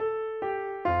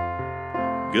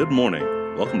Good morning.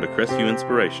 Welcome to Crestview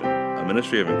Inspiration, a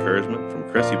ministry of encouragement from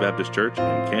Crestview Baptist Church in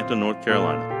Canton, North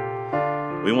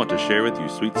Carolina. We want to share with you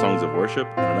sweet songs of worship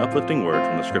and an uplifting word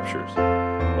from the Scriptures.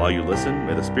 While you listen,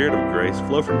 may the Spirit of grace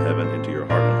flow from heaven into your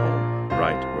heart and home,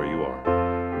 right where you are.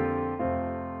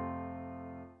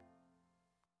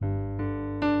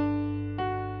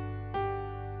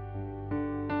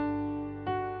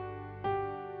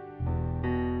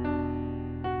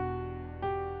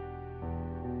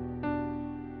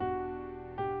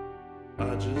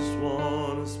 I just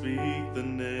want to speak the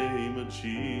name of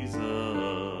Jesus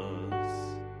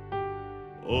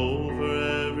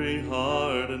over every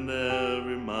heart and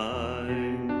every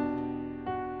mind,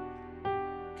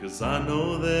 'cause I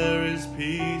know there is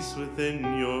peace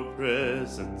within your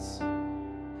presence.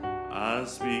 I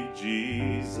speak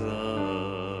Jesus.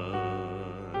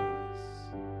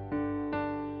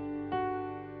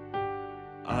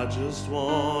 I just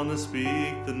want to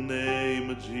speak the name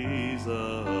of Jesus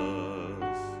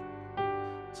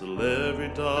till every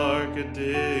dark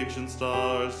addiction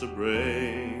starts to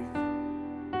break,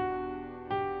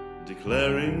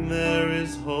 declaring there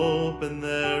is hope and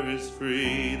there is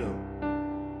freedom.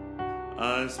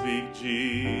 I speak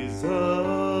Jesus,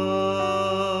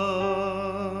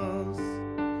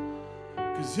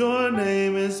 'cause your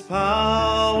name is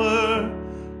power,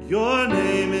 your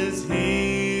name is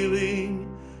healing,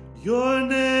 your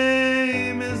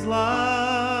name is life.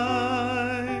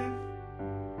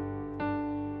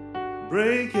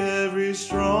 Break every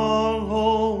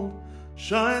stronghold,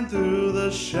 shine through the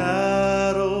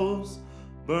shadows,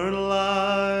 burn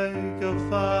like a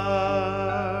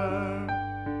fire.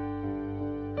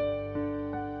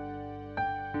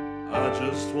 I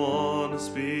just want to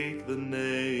speak the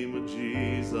name of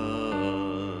Jesus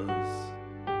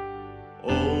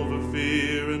over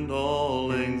fear and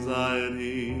all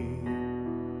anxiety,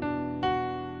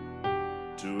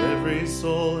 to every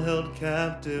soul held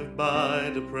captive by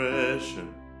depression.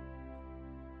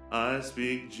 I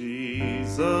speak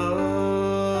Jesus,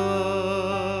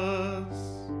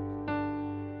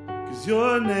 'cause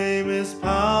your name is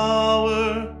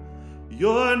power,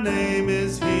 your name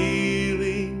is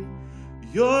healing,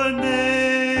 your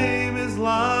name is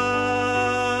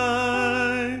life.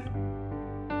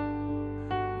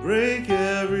 Break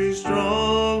every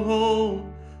stronghold,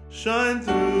 shine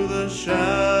through the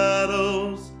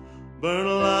shadows, burn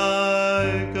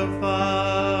like a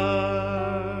fire.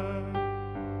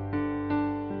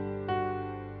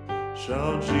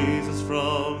 Shout Jesus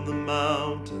from the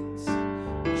mountains,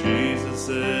 Jesus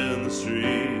in the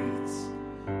streets,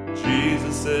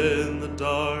 Jesus in the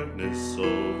darkness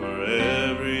over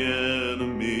every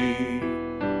enemy.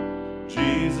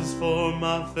 Jesus for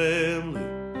my family,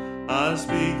 I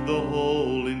speak the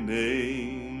holy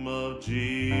name of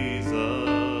Jesus.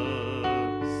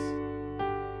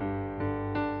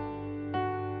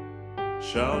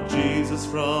 Shout Jesus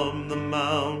from the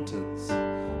mountains,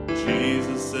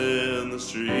 Jesus in the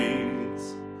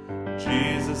streets,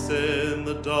 Jesus in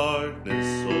the darkness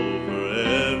over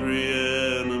every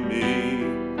enemy.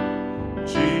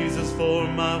 Jesus for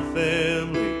my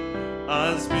family,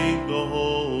 I speak the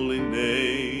holy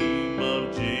name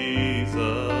of Jesus.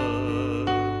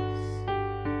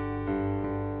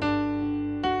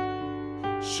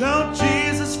 Shout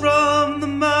Jesus from the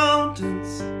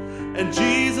mountains, and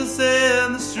Jesus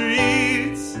in the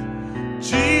streets,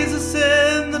 Jesus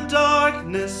in the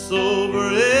darkness over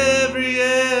every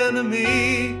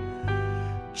enemy.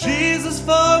 Jesus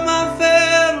for my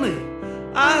family,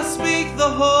 I speak the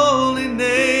holy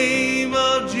name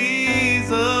of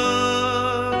Jesus.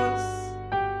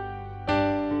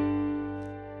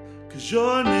 'Cause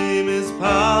your name is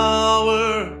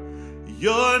power,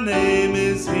 your name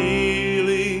is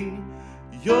healing,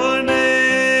 your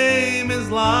name is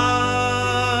life.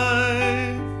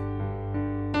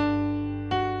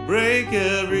 Break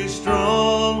every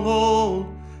stronghold,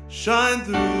 shine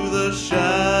through the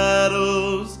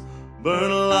shadows,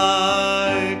 burn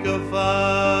like a fire.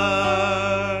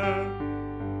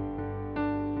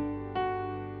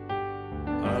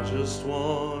 I just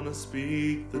want to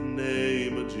speak the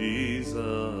name of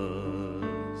Jesus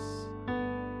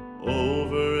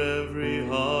over every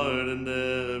heart and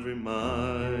every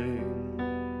mind,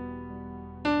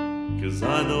 'cause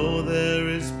I know there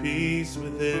is peace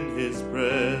within His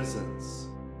presence.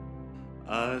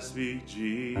 I speak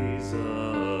Jesus.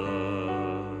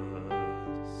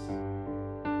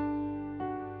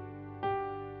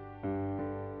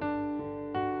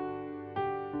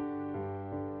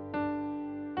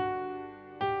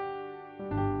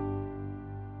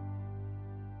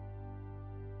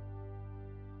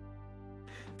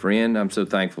 Friend, I'm so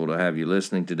thankful to have you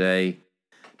listening today.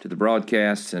 to the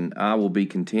broadcast, and I will be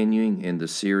continuing in the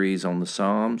series on the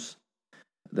Psalms.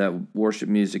 That worship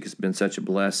music has been such a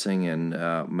blessing,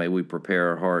 and may we prepare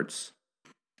our hearts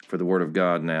for the Word of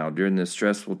God now. During this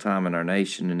stressful time in our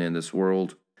nation and in this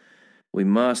world, we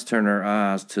must turn our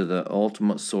eyes to the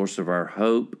ultimate source of our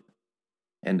hope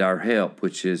and our help,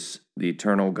 which is the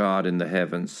eternal God in the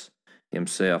heavens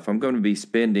Himself. I'm going to be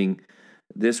spending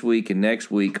this week and next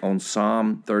week on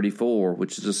Psalm 34,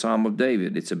 which is a Psalm of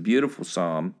David. It's a beautiful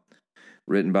psalm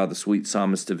written by the sweet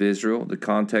psalmist of Israel. The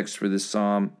context for this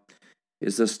psalm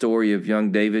is the story of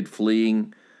young David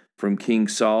fleeing from King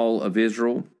Saul of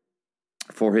Israel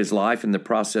for his life. In the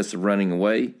process of running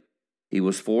away, he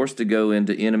was forced to go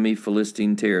into enemy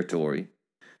Philistine territory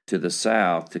to the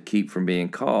south to keep from being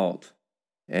caught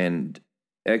and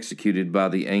executed by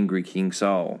the angry King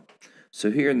Saul. So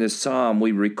here in this psalm,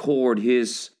 we record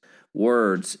his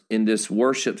words in this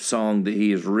worship song that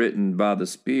he has written by the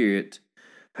Spirit,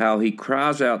 how he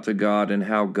cries out to God and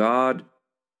how God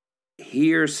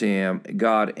hears him,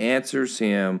 God answers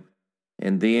him,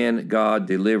 and then God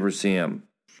delivers him.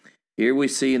 Here we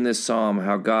see in this psalm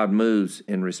how God moves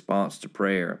in response to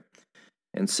prayer.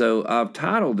 And so I've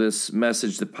titled this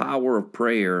message, The Power of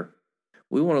Prayer.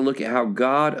 We want to look at how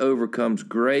God overcomes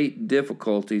great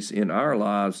difficulties in our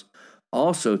lives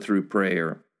also through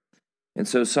prayer. And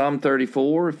so Psalm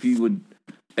 34, if you would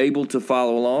able to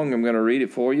follow along, I'm going to read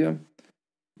it for you.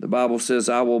 The Bible says,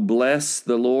 I will bless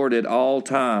the Lord at all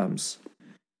times.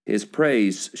 His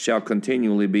praise shall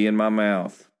continually be in my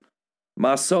mouth.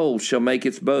 My soul shall make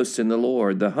its boast in the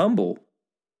Lord. The humble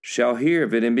shall hear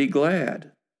of it and be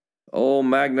glad. Oh,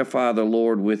 magnify the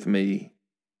Lord with me,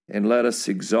 and let us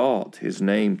exalt his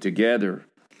name together.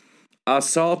 I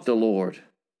sought the Lord,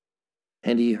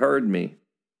 and he heard me,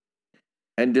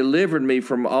 and delivered me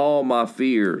from all my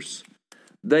fears.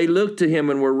 They looked to him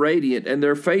and were radiant, and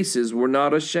their faces were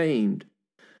not ashamed.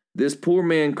 This poor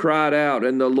man cried out,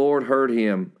 and the Lord heard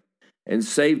him, and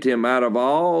saved him out of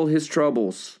all his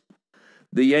troubles.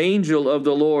 The angel of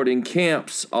the Lord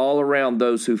encamps all around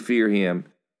those who fear him,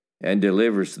 and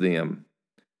delivers them.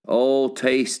 Oh,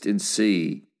 taste and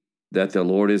see that the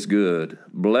Lord is good.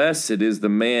 Blessed is the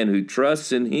man who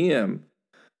trusts in him.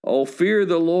 Oh, fear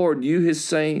the Lord, you his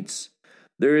saints.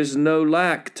 There is no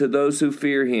lack to those who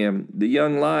fear him. The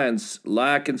young lions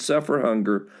lack and suffer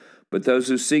hunger, but those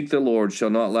who seek the Lord shall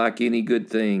not lack any good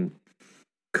thing.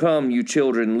 Come, you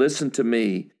children, listen to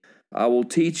me. I will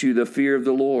teach you the fear of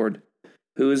the Lord.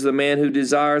 Who is the man who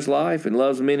desires life and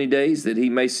loves many days that he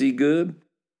may see good?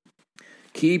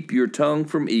 Keep your tongue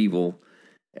from evil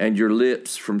and your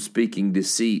lips from speaking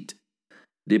deceit.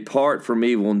 Depart from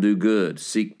evil and do good.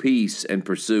 Seek peace and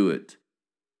pursue it.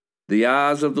 The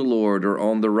eyes of the Lord are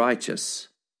on the righteous,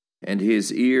 and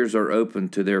his ears are open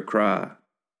to their cry.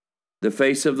 The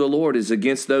face of the Lord is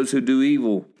against those who do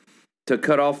evil, to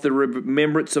cut off the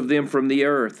remembrance of them from the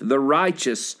earth. The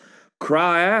righteous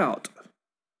cry out,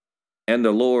 and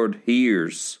the Lord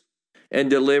hears, and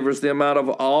delivers them out of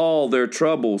all their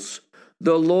troubles.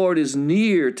 The Lord is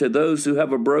near to those who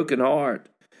have a broken heart,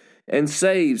 and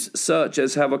saves such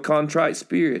as have a contrite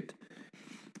spirit.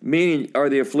 Many are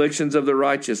the afflictions of the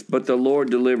righteous, but the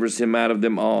Lord delivers him out of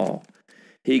them all.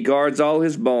 He guards all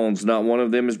his bones, not one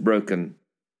of them is broken.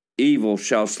 Evil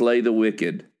shall slay the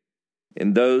wicked,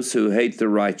 and those who hate the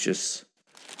righteous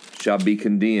shall be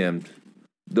condemned.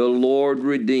 The Lord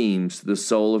redeems the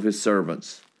soul of his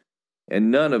servants,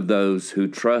 and none of those who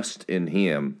trust in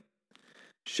him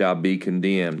shall be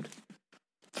condemned.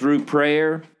 Through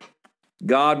prayer,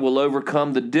 God will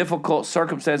overcome the difficult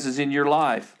circumstances in your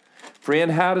life.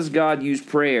 Friend, how does God use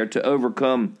prayer to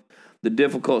overcome the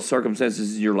difficult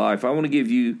circumstances in your life? I want to give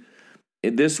you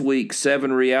this week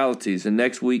 7 realities, and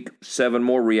next week 7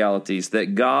 more realities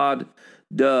that God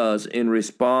does in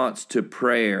response to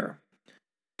prayer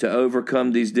to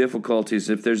overcome these difficulties.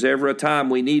 If there's ever a time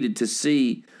we needed to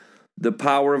see the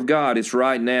power of God, it's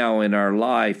right now in our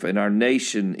life, in our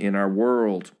nation, in our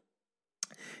world.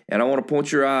 And I want to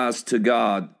point your eyes to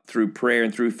God through prayer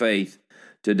and through faith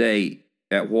today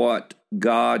at what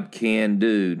God can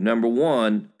do. Number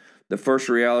 1, the first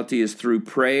reality is through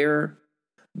prayer,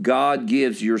 God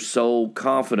gives your soul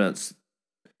confidence.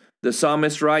 The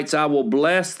psalmist writes, I will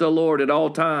bless the Lord at all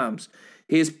times.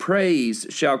 His praise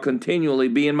shall continually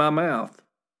be in my mouth.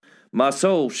 My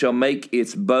soul shall make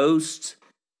its boast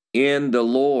in the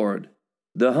Lord.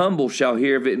 The humble shall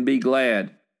hear of it and be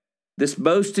glad. This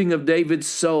boasting of David's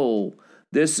soul,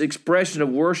 this expression of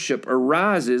worship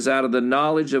arises out of the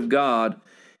knowledge of God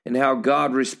and how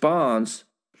God responds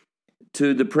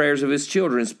to the prayers of his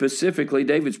children, specifically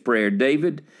David's prayer.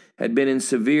 David had been in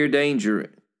severe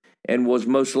danger, and was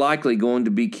most likely going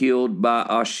to be killed by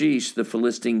Achish, the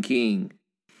Philistine king.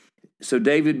 So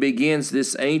David begins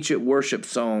this ancient worship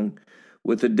song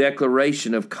with a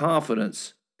declaration of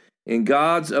confidence in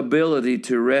God's ability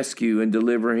to rescue and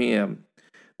deliver him.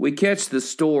 We catch the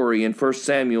story in 1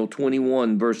 Samuel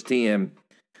 21, verse 10,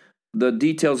 the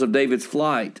details of David's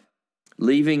flight,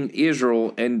 leaving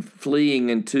Israel and fleeing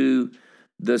into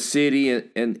the city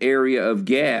and area of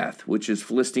Gath, which is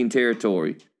Philistine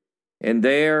territory. And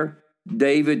there,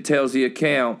 David tells the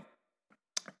account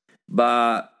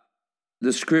by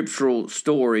the scriptural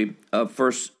story of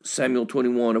 1 Samuel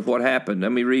 21 of what happened.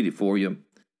 Let me read it for you.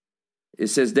 It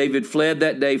says, David fled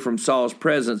that day from Saul's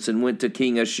presence and went to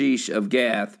King Achish of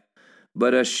Gath.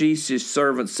 But Achish's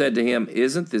servants said to him,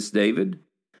 "Isn't this David,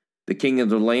 the king of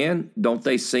the land? Don't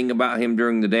they sing about him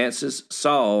during the dances?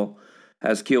 Saul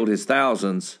has killed his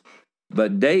thousands,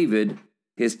 but David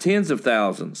his tens of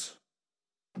thousands."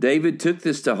 David took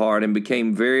this to heart and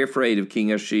became very afraid of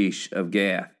King Achish of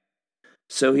Gath.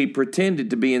 So he pretended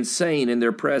to be insane in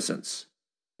their presence.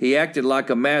 He acted like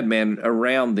a madman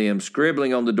around them,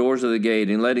 scribbling on the doors of the gate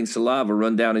and letting saliva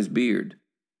run down his beard.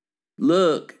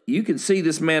 "Look, you can see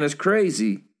this man is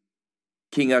crazy,"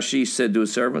 King Achish said to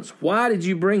his servants. "Why did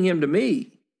you bring him to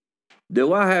me?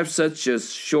 Do I have such a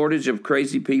shortage of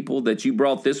crazy people that you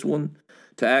brought this one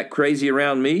to act crazy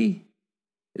around me?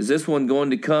 Is this one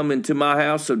going to come into my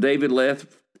house?" So David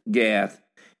left Gath,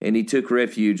 and he took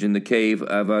refuge in the cave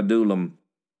of Adullam.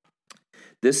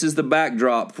 This is the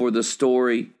backdrop for the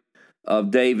story of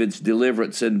David's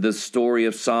deliverance in the story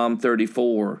of Psalm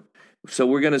 34. So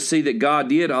we're going to see that God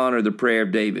did honor the prayer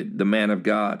of David, the man of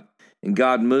God, and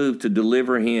God moved to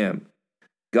deliver him.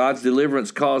 God's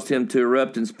deliverance caused him to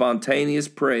erupt in spontaneous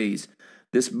praise.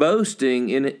 This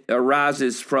boasting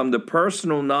arises from the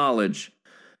personal knowledge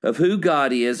of who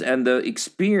God is and the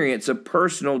experience of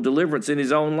personal deliverance in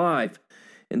his own life.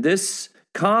 And this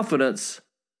confidence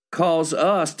calls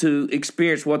us to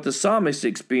experience what the psalmist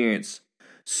experienced,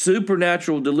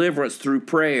 supernatural deliverance through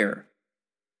prayer,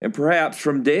 and perhaps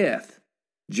from death.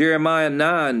 Jeremiah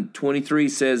 9:23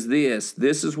 says this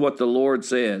is what the Lord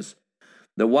says: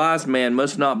 "The wise man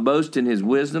must not boast in his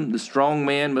wisdom, the strong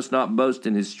man must not boast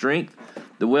in his strength,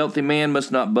 the wealthy man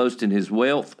must not boast in his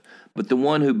wealth, but the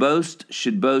one who boasts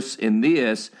should boast in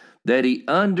this, that he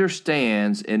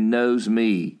understands and knows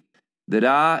me, that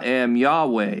I am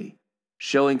Yahweh,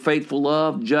 showing faithful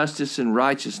love, justice, and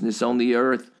righteousness on the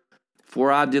earth,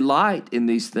 for I delight in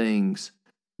these things."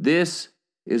 This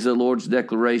is the Lord's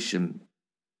declaration.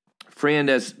 Friend,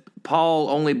 as Paul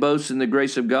only boasts in the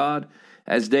grace of God,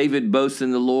 as David boasts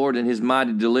in the Lord and his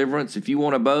mighty deliverance, if you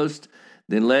want to boast,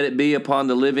 then let it be upon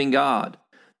the living God,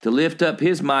 to lift up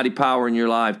his mighty power in your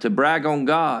life, to brag on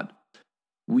God.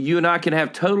 You and I can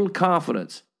have total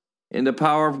confidence in the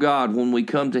power of God when we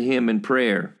come to him in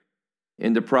prayer,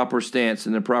 in the proper stance,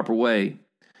 in the proper way.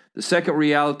 The second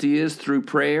reality is through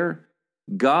prayer,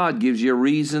 God gives you a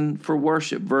reason for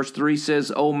worship. Verse 3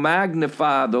 says, "Oh,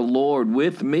 magnify the Lord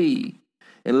with me,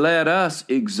 and let us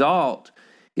exalt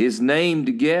his name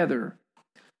together."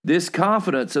 This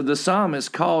confidence of the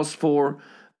psalmist calls for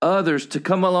others to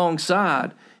come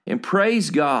alongside and praise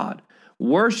God,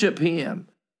 worship him.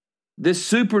 This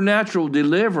supernatural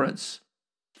deliverance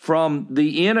from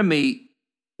the enemy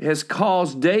has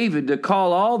caused David to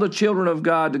call all the children of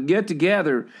God to get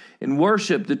together and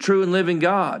worship the true and living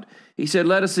God. He said,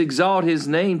 "Let us exalt his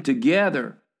name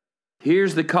together."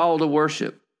 Here's the call to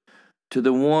worship: to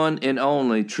the one and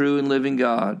only true and living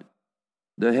God,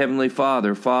 the Heavenly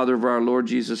Father, Father of our Lord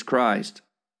Jesus Christ,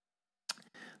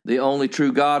 the only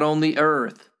true God on the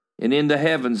earth and in the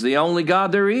heavens, the only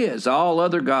God there is. All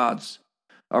other gods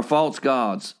are false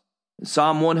gods.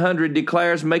 Psalm 100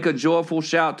 declares, "Make a joyful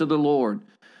shout to the Lord.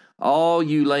 All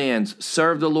you lands,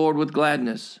 serve the Lord with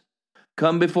gladness.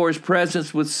 Come before his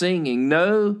presence with singing.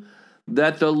 Know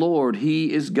that the Lord,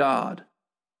 he is God.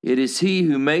 It is he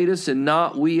who made us and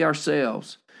not we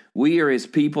ourselves. We are his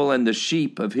people and the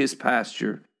sheep of his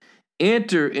pasture.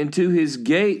 Enter into his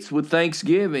gates with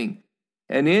thanksgiving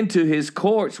and into his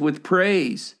courts with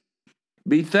praise.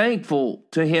 Be thankful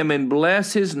to him and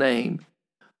bless his name.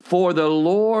 For the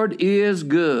Lord is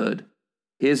good.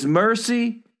 His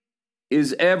mercy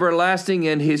is everlasting,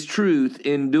 and his truth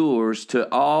endures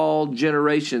to all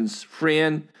generations."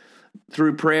 Friend,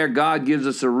 through prayer, God gives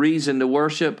us a reason to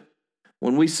worship.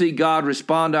 When we see God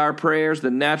respond to our prayers,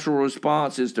 the natural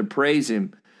response is to praise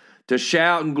him, to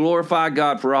shout and glorify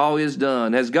God for all he has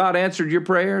done. Has God answered your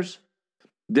prayers?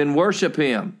 Then worship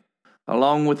him,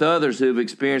 along with others who have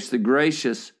experienced the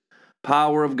gracious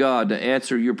power of God to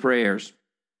answer your prayers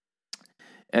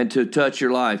and to touch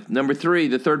your life. Number 3,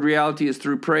 the third reality is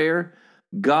through prayer,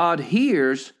 God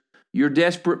hears your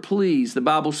desperate pleas. The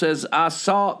Bible says, I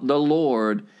sought the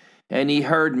Lord and he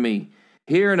heard me.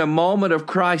 Here in a moment of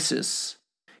crisis,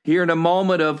 here in a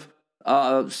moment of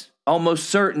almost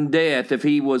certain death, if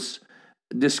he was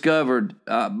discovered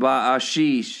by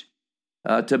Ashish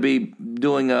to be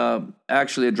doing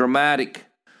actually a dramatic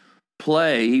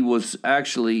play, he was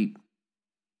actually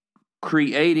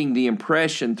creating the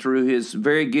impression through his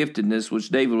very giftedness, which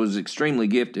David was extremely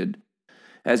gifted,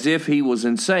 as if he was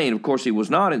insane. Of course, he was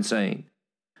not insane,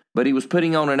 but he was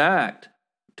putting on an act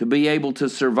to be able to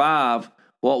survive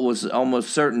what was almost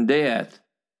certain death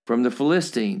from the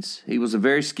Philistines. He was a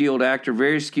very skilled actor,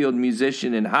 very skilled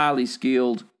musician, and highly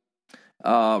skilled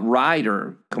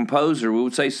writer, composer, we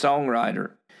would say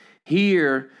songwriter.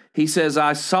 Here, he says,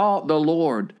 I sought the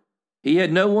Lord. He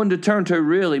had no one to turn to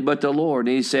really but the Lord.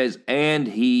 And he says, and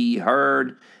he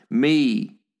heard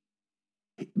me.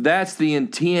 That's the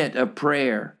intent of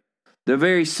prayer. The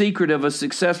very secret of a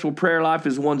successful prayer life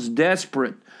is one's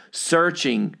desperate,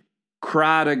 searching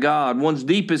cry to God, one's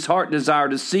deepest heart desire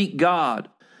to seek God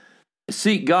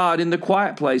in the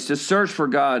quiet place, to search for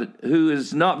God who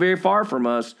is not very far from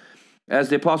us, as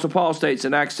the Apostle Paul states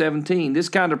in Acts 17. This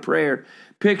kind of prayer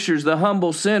pictures the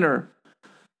humble sinner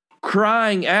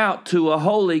crying out to a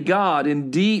holy God in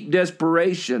deep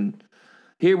desperation.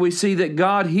 Here we see that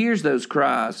God hears those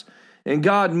cries, and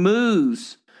God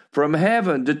moves from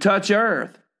heaven to touch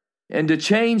earth and to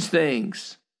change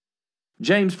things.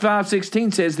 James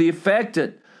 5:16 says, the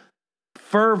effective,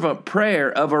 fervent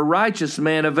prayer of a righteous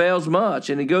man avails much.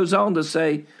 And he goes on to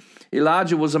say,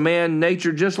 Elijah was a man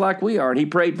nature just like we are, and he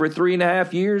prayed for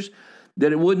 3.5 years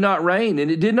that it would not rain, and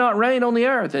it did not rain on the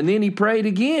earth. And then he prayed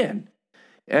again,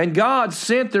 and God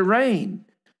sent the rain.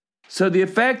 So the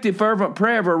effective, fervent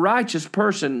prayer of a righteous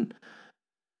person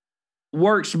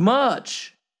works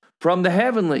much from the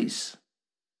heavenlies.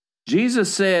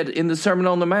 Jesus said in the Sermon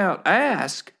on the Mount,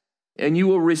 ask, and you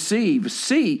will receive.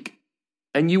 Seek,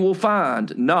 and you will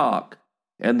find. Knock,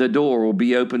 and the door will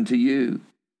be open to you.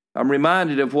 I'm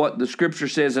reminded of what the scripture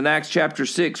says in Acts chapter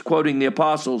 6, quoting the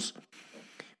apostles.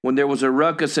 When there was a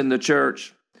ruckus in the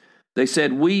church, they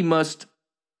said, we must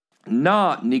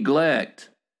not neglect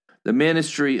the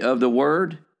ministry of the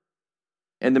word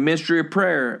and the ministry of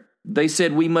prayer. They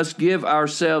said we must give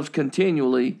ourselves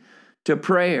continually to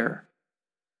prayer.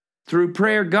 Through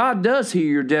prayer, God does hear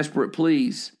your desperate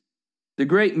pleas. The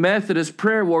great Methodist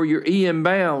prayer warrior E.M.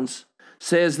 Bounds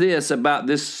says this about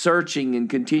this searching and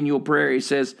continual prayer. He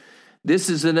says, this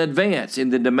is an advance in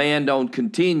the demand on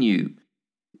continue.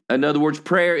 In other words,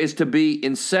 prayer is to be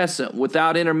incessant,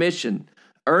 without intermission,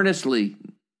 earnestly,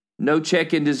 no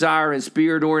check in desire in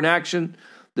spirit or in action,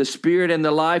 the spirit and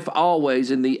the life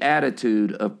always in the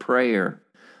attitude of prayer.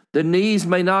 The knees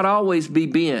may not always be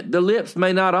bent, the lips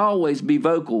may not always be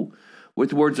vocal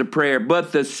with words of prayer,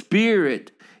 but the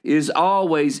spirit is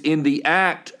always in the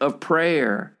act of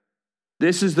prayer.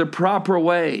 This is the proper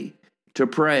way to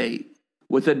pray,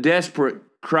 with a desperate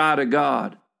cry to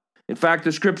God. In fact,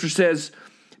 the scripture says,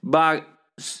 by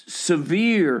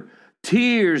severe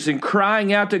tears and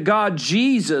crying out to God,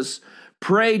 Jesus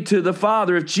prayed to the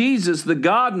Father. If Jesus, the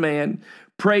God-man,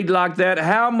 prayed like that,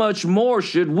 how much more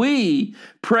should we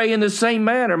pray in the same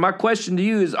manner? My question to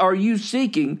you is, are you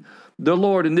seeking the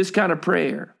Lord in this kind of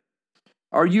prayer?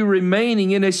 Are you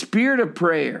remaining in a spirit of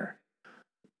prayer?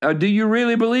 Do you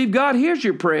really believe God hears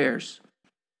your prayers?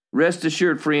 Rest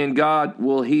assured, friend, God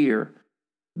will hear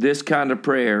this kind of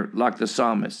prayer like the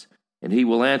psalmist, and he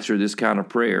will answer this kind of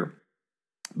prayer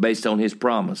based on his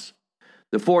promise.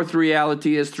 The fourth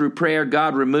reality is, through prayer,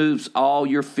 God removes all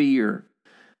your fear.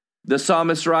 The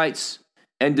psalmist writes,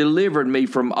 and delivered me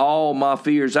from all my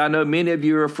fears. I know many of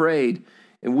you are afraid,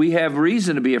 and we have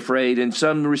reason to be afraid in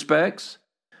some respects,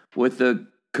 with the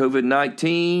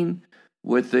COVID-19,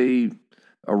 with the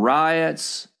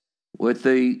riots, with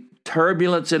the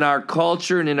turbulence in our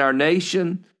culture and in our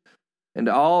nation, and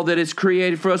all that it's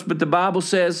created for us. But the Bible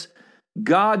says,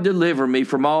 God delivered me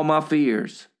from all my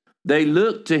fears. They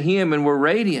looked to him and were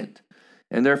radiant,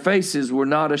 and their faces were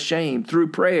not ashamed.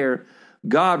 Through prayer,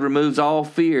 God removes all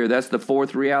fear. That's the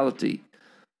fourth reality.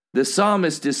 The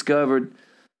psalmist discovered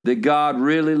that God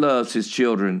really loves his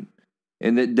children,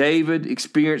 and that David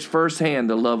experienced firsthand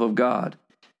the love of God.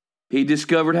 He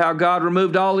discovered how God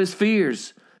removed all his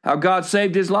fears, how God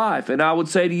saved his life. And I would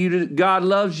say to you that God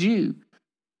loves you.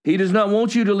 He does not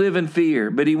want you to live in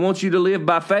fear, but he wants you to live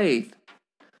by faith.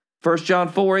 1 John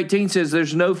 4:18 says,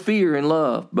 there's no fear in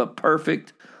love, but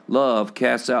perfect love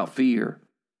casts out fear.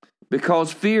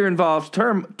 Because fear involves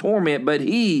torment, but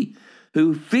he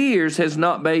who fears has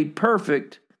not made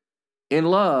perfect in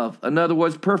love. In other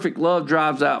words, perfect love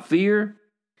drives out fear,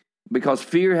 because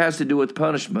fear has to do with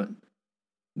punishment.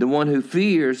 The one who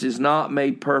fears is not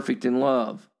made perfect in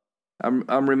love.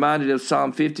 I'm reminded of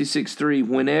Psalm 56:3.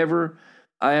 Whenever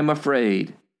I am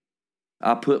afraid,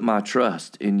 I put my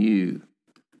trust in you.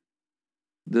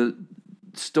 The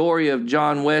story of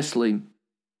John Wesley,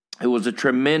 who was a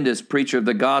tremendous preacher of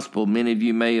the gospel. Many of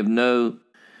you may have known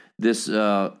this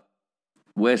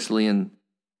Wesleyan.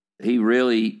 He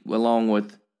really, along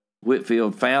with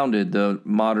Whitefield, founded the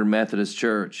modern Methodist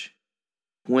Church.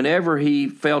 Whenever he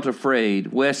felt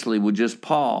afraid, Wesley would just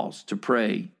pause to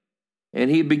pray. And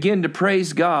he'd begin to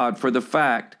praise God for the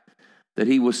fact that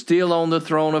he was still on the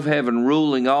throne of heaven,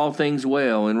 ruling all things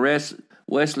well. And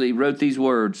Wesley wrote these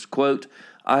words, quote,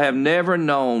 I have never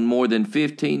known more than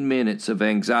 15 minutes of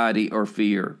anxiety or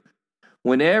fear.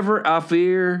 Whenever I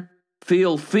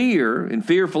feel fear and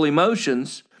fearful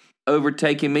emotions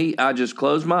overtaking me, I just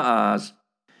close my eyes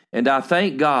and I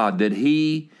thank God that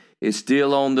He is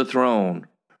still on the throne,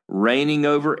 reigning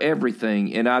over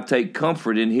everything, and I take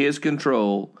comfort in His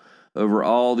control over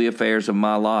all the affairs of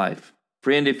my life.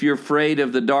 Friend, if you're afraid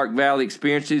of the dark valley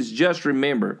experiences, just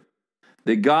remember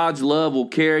that God's love will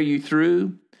carry you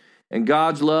through, and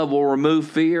God's love will remove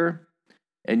fear,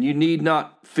 and you need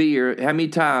not fear. How many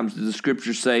times does the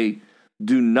Scripture say,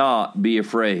 do not be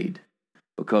afraid,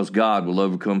 because God will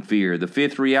overcome fear? The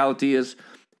fifth reality is,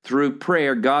 through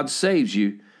prayer, God saves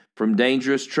you from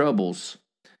dangerous troubles.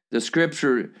 The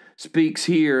Scripture speaks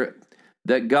here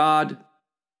that God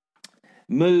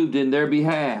moved in their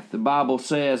behalf. The Bible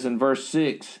says in verse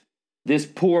 6, this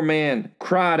poor man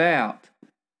cried out,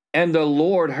 and the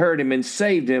Lord heard him and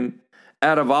saved him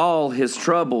out of all his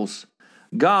troubles.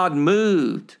 God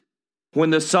moved when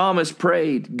the psalmist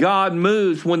prayed. God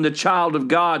moves when the child of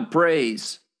God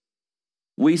prays.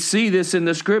 We see this in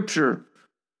the Scripture.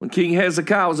 When King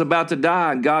Hezekiah was about to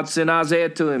die, and God sent Isaiah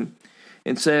to him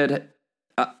and said,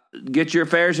 get your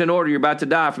affairs in order. You're about to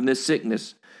die from this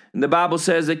sickness. And the Bible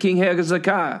says that King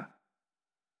Hezekiah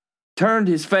turned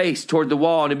his face toward the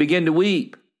wall and he began to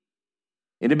weep.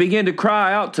 And he began to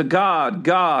cry out to God,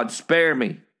 God, spare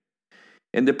me.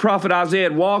 And the prophet Isaiah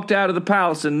had walked out of the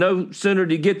palace, and no sooner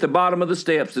did he get to the bottom of the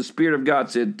steps, the Spirit of God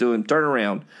said to him, turn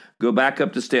around, go back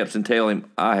up the steps and tell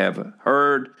him, I have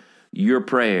heard your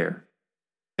prayer,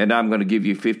 and I'm going to give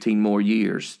you 15 more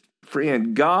years.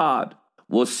 Friend, God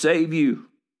will save you.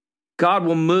 God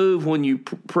will move when you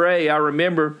pray. I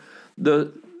remember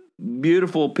the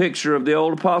beautiful picture of the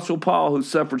old Apostle Paul, who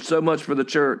suffered so much for the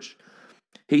church.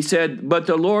 He said, but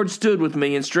the Lord stood with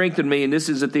me and strengthened me, and this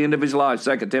is at the end of his life,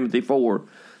 2 Timothy 4,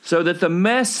 so that the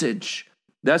message,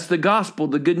 that's the gospel,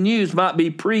 the good news, might be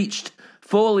preached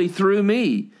fully through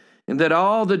me, and that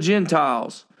all the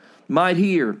Gentiles might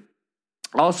hear.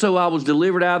 Also, I was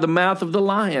delivered out of the mouth of the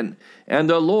lion, and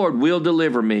the Lord will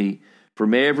deliver me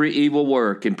from every evil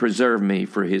work and preserve me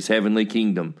for his heavenly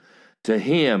kingdom. To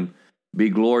him be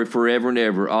glory forever and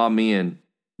ever. Amen.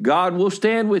 God will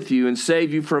stand with you and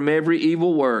save you from every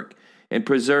evil work and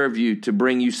preserve you to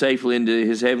bring you safely into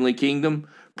his heavenly kingdom.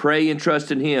 Pray and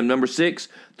trust in him. Number 6,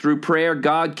 through prayer,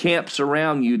 God camps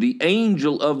around you. The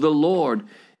angel of the Lord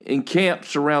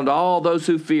encamps around all those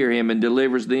who fear him and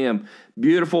delivers them.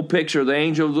 Beautiful picture. The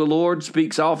angel of the Lord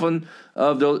speaks often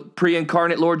of the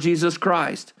pre-incarnate Lord Jesus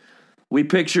Christ. We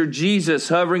picture Jesus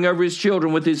hovering over his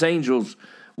children with his angels,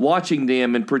 watching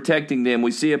them and protecting them.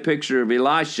 We see a picture of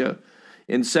Elisha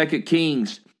in 2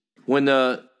 Kings when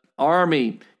the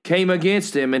army came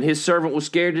against him and his servant was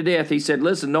scared to death. He said,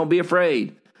 listen, don't be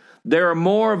afraid. There are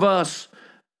more of us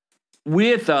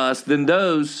with us than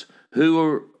those who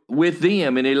are with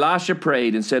them. And Elisha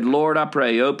prayed and said, Lord, I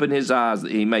pray, open his eyes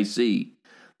that he may see.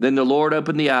 Then the Lord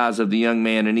opened the eyes of the young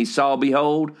man, and he saw,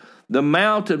 behold, the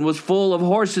mountain was full of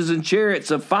horses and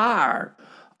chariots of fire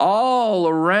all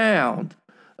around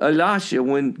Elisha.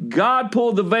 When God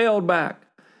pulled the veil back,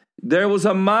 there was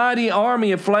a mighty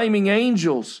army of flaming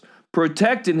angels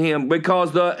protecting him,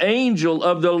 because the angel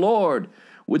of the Lord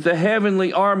with the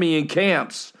heavenly army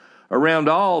encamps around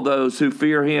all those who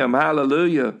fear him.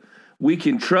 Hallelujah. We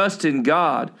can trust in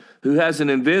God, who has an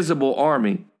invisible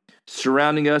army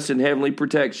surrounding us in heavenly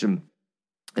protection.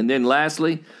 And then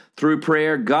lastly, through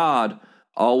prayer, God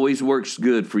always works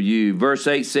good for you. Verse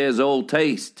 8 says, oh,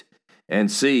 taste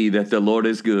and see that the Lord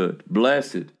is good.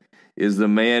 Blessed is the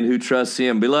man who trusts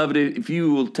him. Beloved, if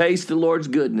you will taste the Lord's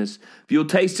goodness, if you'll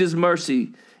taste his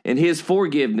mercy and his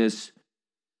forgiveness,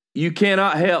 you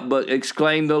cannot help but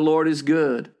exclaim, the Lord is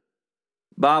good.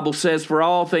 Bible says, for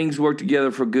all things work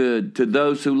together for good to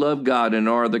those who love God and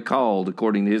are the called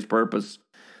according to his purpose.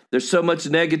 There's so much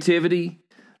negativity.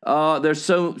 There's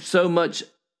so much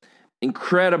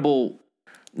incredible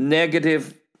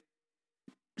negative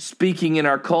speaking in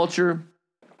our culture,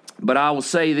 but I will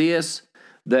say this,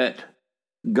 that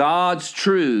God's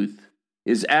truth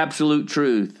is absolute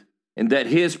truth, and that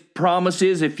His promise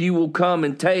is, if you will come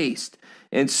and taste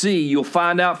and see, you'll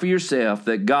find out for yourself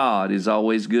that God is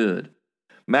always good.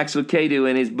 Max Lucado,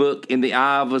 in his book, In the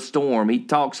Eye of a Storm, he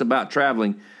talks about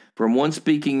traveling from one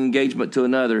speaking engagement to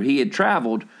another. He had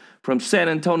traveled from San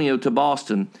Antonio to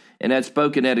Boston and had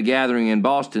spoken at a gathering in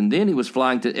Boston. Then he was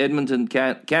flying to Edmonton,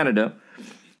 Canada,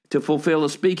 to fulfill a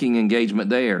speaking engagement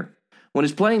there. When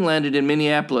his plane landed in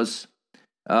Minneapolis,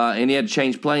 and he had to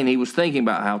change plane, he was thinking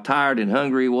about how tired and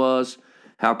hungry he was,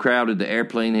 how crowded the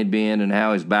airplane had been, and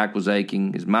how his back was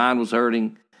aching. His mind was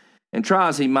hurting. And try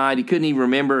as he might, he couldn't even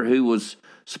remember who was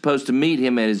supposed to meet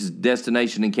him at his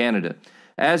destination in Canada.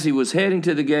 As he was heading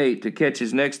to the gate to catch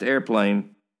his next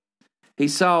airplane, he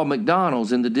saw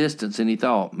McDonald's in the distance, and he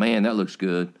thought, man, that looks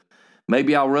good.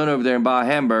 Maybe I'll run over there and buy a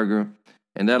hamburger,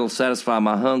 and that'll satisfy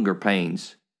my hunger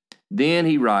pains. Then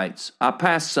he writes, I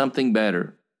passed something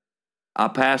better. I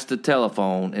passed a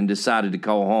telephone and decided to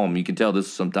call home. You can tell this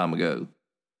was some time ago.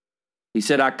 He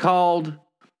said, I called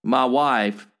my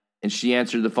wife, and she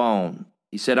answered the phone.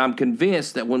 He said, I'm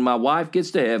convinced that when my wife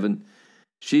gets to heaven,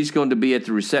 she's going to be at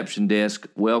the reception desk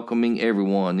welcoming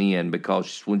everyone in,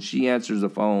 because when she answers the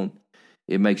phone,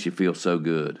 it makes you feel so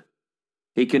good.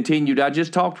 He continued, I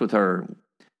just talked with her.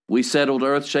 We settled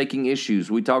earth-shaking issues.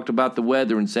 We talked about the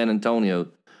weather in San Antonio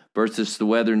versus the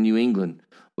weather in New England.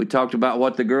 We talked about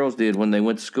what the girls did when they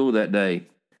went to school that day,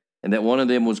 and that one of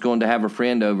them was going to have a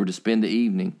friend over to spend the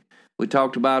evening. We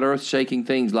talked about earth-shaking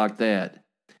things like that.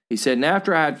 He said, and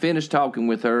after I had finished talking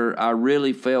with her, I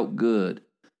really felt good.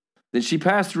 Then she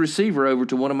passed the receiver over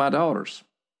to one of my daughters,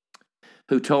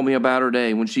 who told me about her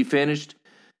day. When she finished,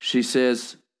 she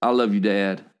says, I love you,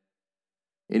 Dad.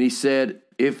 And he said,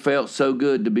 it felt so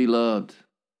good to be loved.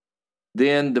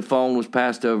 Then the phone was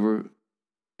passed over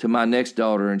to my next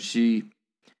daughter, and she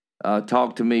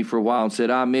talked to me for a while and said,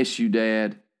 I miss you,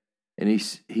 Dad. And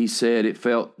he said it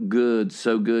felt good,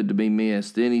 so good to be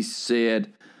missed. Then he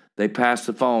said they passed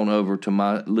the phone over to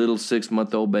my little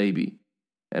 6-month-old baby,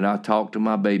 and I talked to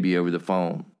my baby over the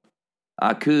phone.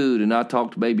 I cooed and I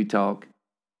talked baby talk,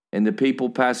 and the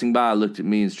people passing by looked at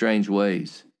me in strange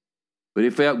ways. But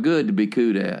it felt good to be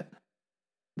cooed at.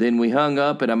 Then we hung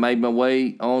up, and I made my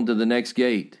way on to the next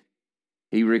gate.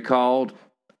 He recalled,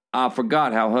 I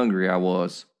forgot how hungry I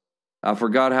was. I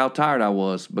forgot how tired I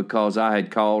was because I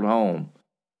had called home,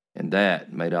 and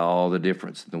that made all the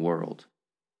difference in the world.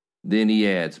 Then he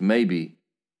adds, maybe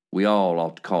we all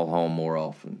ought to call home more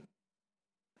often.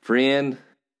 Friend,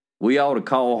 we ought to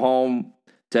call home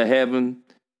to heaven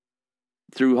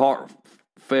through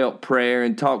heartfelt prayer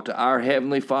and talk to our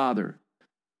Heavenly Father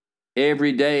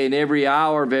every day and every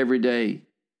hour of every day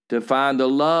to find the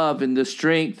love and the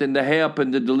strength and the help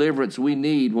and the deliverance we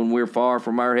need when we're far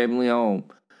from our heavenly home.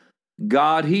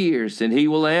 God hears, and He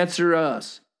will answer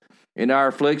us in our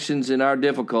afflictions and our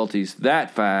difficulties. That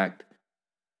fact,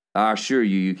 I assure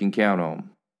you, you can count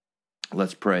on.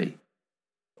 Let's pray.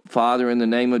 Father, in the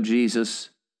name of Jesus,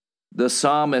 the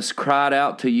psalmist cried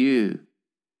out to you,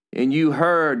 and you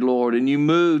heard, Lord, and you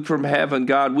moved from heaven.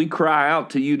 God, we cry out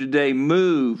to you today.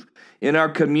 Move in our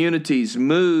communities.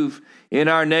 Move in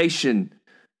our nation.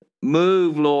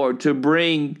 Move, Lord, to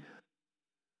bring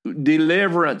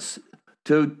deliverance,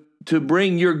 to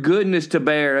bring your goodness to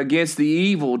bear against the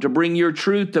evil, to bring your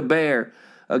truth to bear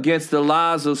against the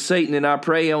lies of Satan. And I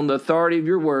pray on the authority of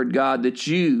your word, God, that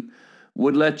you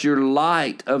would let your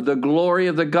light of the glory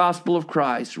of the gospel of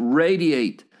Christ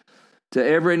radiate to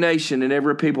every nation and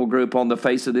every people group on the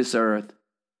face of this earth,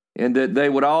 and that they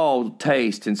would all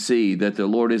taste and see that the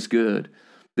Lord is good,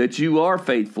 that you are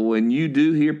faithful, and you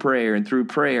do hear prayer, and through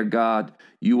prayer, God,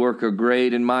 you work a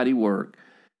great and mighty work.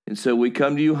 And so we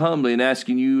come to you humbly and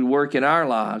asking you to work in our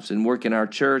lives and work in our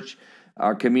church,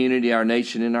 our community, our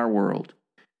nation, and our world.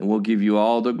 And we'll give you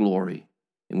all the glory.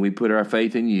 And we put our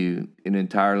faith in you and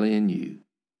entirely in you.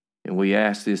 And we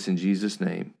ask this in Jesus'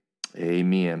 name.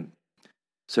 Amen.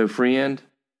 So, friend,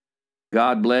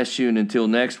 God bless you. And until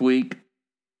next week,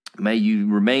 may you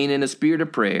remain in a spirit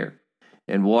of prayer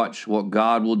and watch what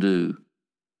God will do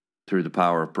through the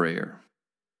power of prayer.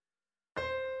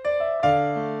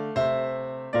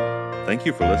 Thank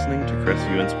you for listening to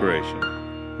Crestview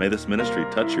Inspiration. May this ministry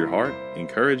touch your heart,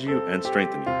 encourage you, and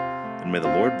strengthen you. And may the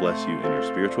Lord bless you in your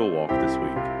spiritual walk this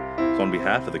week. So on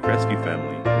behalf of the Crestview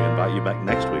family, we invite you back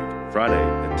next week, Friday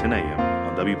at 10 a.m.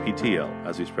 on WPTL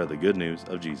as we spread the good news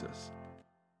of Jesus.